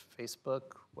risks, Facebook,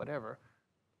 whatever,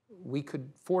 we could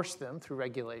force them through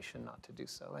regulation not to do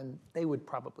so, and they would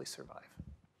probably survive.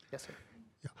 Yes, sir.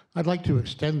 Yeah. I'd like to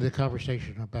extend the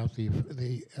conversation about the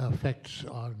effects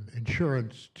on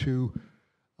insurance to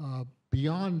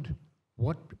beyond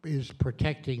what is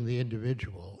protecting the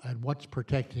individual and what's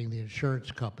protecting the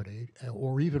insurance company,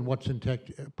 or even what's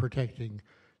protecting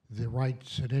the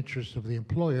rights and interests of the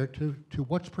employer, to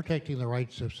what's protecting the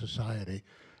rights of society.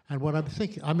 And what I'm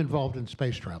thinking, I'm involved in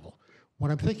space travel.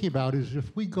 What I'm thinking about is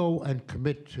if we go and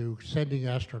commit to sending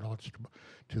astronauts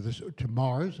to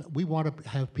Mars, we want to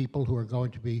have people who are going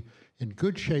to be in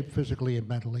good shape physically and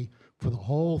mentally for the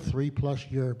whole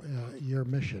 3+ year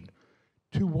mission.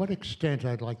 To what extent,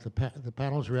 I'd like the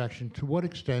panel's reaction, to what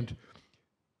extent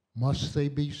must they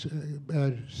be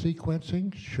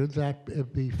sequencing? Should that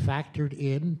be factored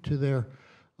into their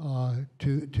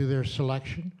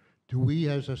selection? Do we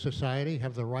as a society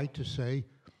have the right to say,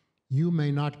 you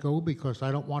may not go because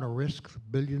I don't want to risk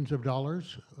billions of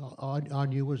dollars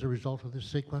on you as a result of this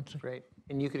sequencing? Great.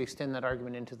 And you could extend that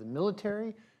argument into the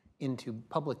military, into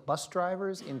public bus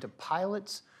drivers, into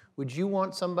pilots. Would you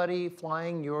want somebody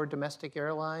flying your domestic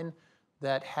airline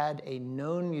that had a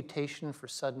known mutation for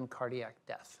sudden cardiac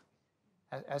death?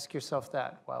 Ask yourself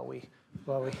that while we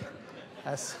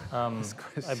ask this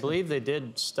question. I believe they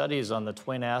did studies on the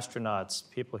twin astronauts.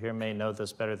 People here may know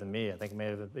this better than me. I think it may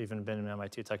have even been in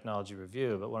MIT Technology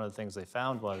Review, but one of the things they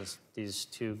found was these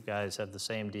two guys have the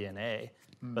same DNA,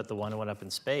 but the one who went up in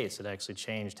space, it actually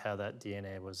changed how that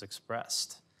DNA was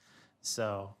expressed.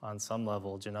 So on some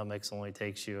level, genomics only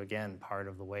takes you, again, part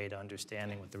of the way to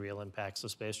understanding what the real impacts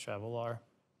of space travel are.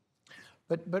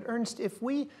 But Ernst, if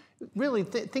we really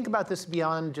think about this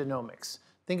beyond genomics,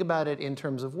 think about it in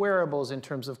terms of wearables, in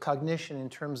terms of cognition, in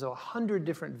terms of 100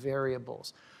 different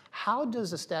variables. How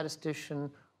does a statistician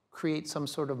create some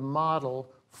sort of model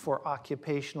for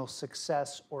occupational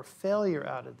success or failure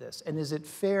out of this? And is it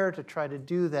fair to try to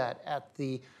do that at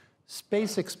the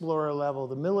space explorer level,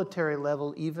 the military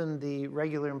level, even the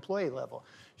regular employee level?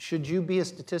 Should you be a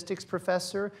statistics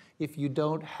professor if you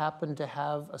don't happen to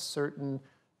have a certain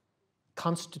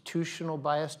constitutional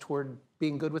bias toward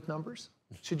being good with numbers?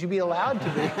 Should you be allowed to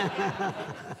be?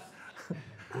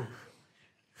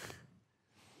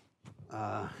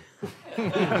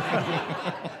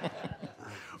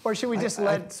 Or should we just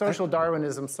let social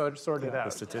Darwinism sort it out?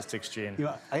 The statistics gene. You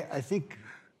know, I think,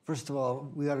 first of all,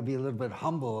 we ought to be a little bit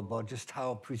humble about just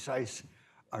how precise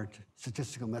our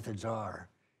statistical methods are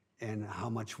and how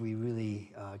much we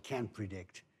really can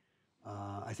predict.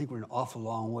 I think we're an awful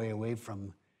long way away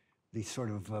from the sort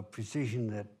of precision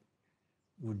that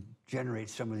would generate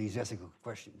some of these ethical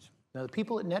questions. Now, the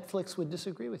people at Netflix would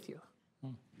disagree with you.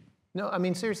 No, I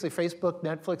mean, seriously, Facebook,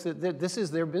 Netflix, this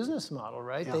is their business model,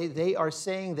 right? Yeah. They are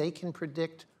saying they can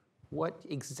predict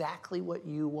exactly what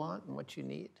you want and what you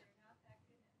need.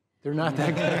 They're not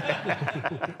that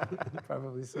good.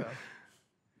 Probably so.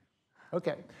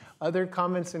 Okay, other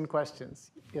comments and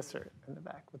questions? Yes, sir, in the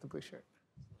back with the blue shirt.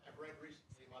 I've read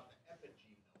recently about the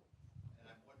epigenome, and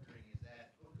I'm wondering, is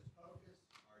that hocus pocus?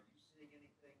 Are you seeing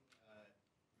anything,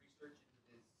 research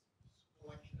into this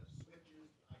collection of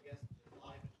switches, I guess, that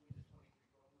lie between the 23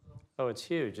 chromosomes? Oh, it's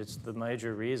huge. It's the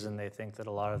major reason they think that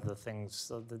a lot of the things,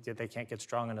 they can't get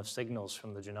strong enough signals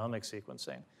from the genomic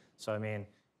sequencing. So, I mean,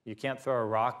 you can't throw a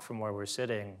rock from where we're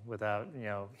sitting without,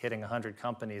 hitting 100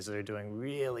 companies that are doing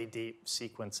really deep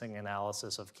sequencing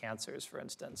analysis of cancers, for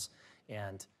instance.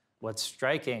 And what's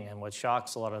striking and what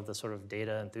shocks a lot of the sort of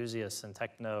data enthusiasts and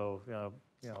techno,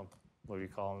 what do you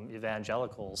call them,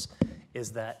 evangelicals,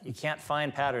 is that you can't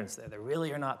find patterns there. There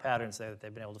really are not patterns there that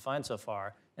they've been able to find so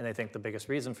far. And they think the biggest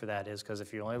reason for that is because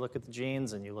if you only look at the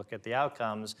genes and you look at the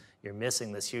outcomes, you're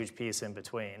missing this huge piece in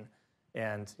between.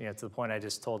 And to the point I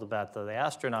just told about the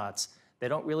astronauts, they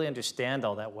don't really understand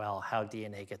all that well how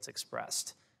DNA gets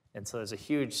expressed. And so there's a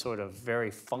huge sort of very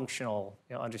functional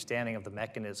understanding of the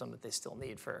mechanism that they still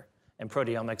need for, and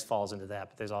proteomics falls into that,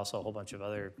 but there's also a whole bunch of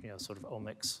other sort of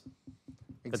omics.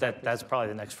 Exactly. But that's probably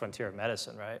the next frontier of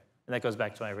medicine, right? And that goes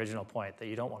back to my original point that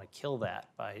you don't want to kill that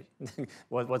by,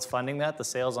 what's funding that? The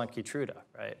sales on Keytruda,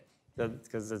 right?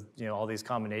 Because all these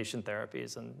combination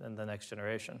therapies and the next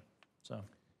generation, so.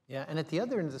 Yeah, and at the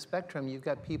other end of the spectrum, you've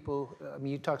got people,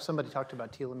 somebody talked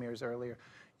about telomeres earlier.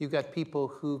 You've got people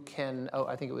who can,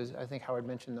 I think Howard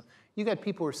mentioned them. You've got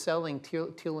people who are selling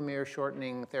telomere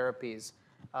shortening therapies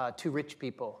to rich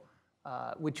people,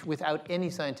 which without any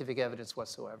scientific evidence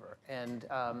whatsoever. And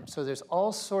so there's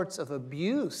all sorts of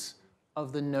abuse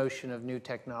of the notion of new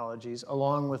technologies,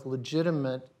 along with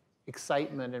legitimate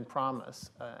excitement and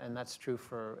promise. And that's true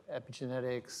for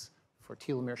epigenetics, for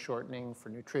telomere shortening, for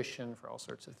nutrition, for all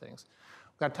sorts of things.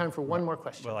 We've got time for one more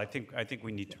question. Well, I think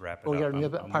we need to wrap it Oh,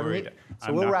 up. pardon me?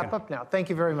 So we'll wrap up now. Thank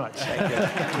you very much.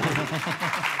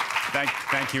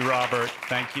 Thank you, Robert.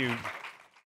 Thank you.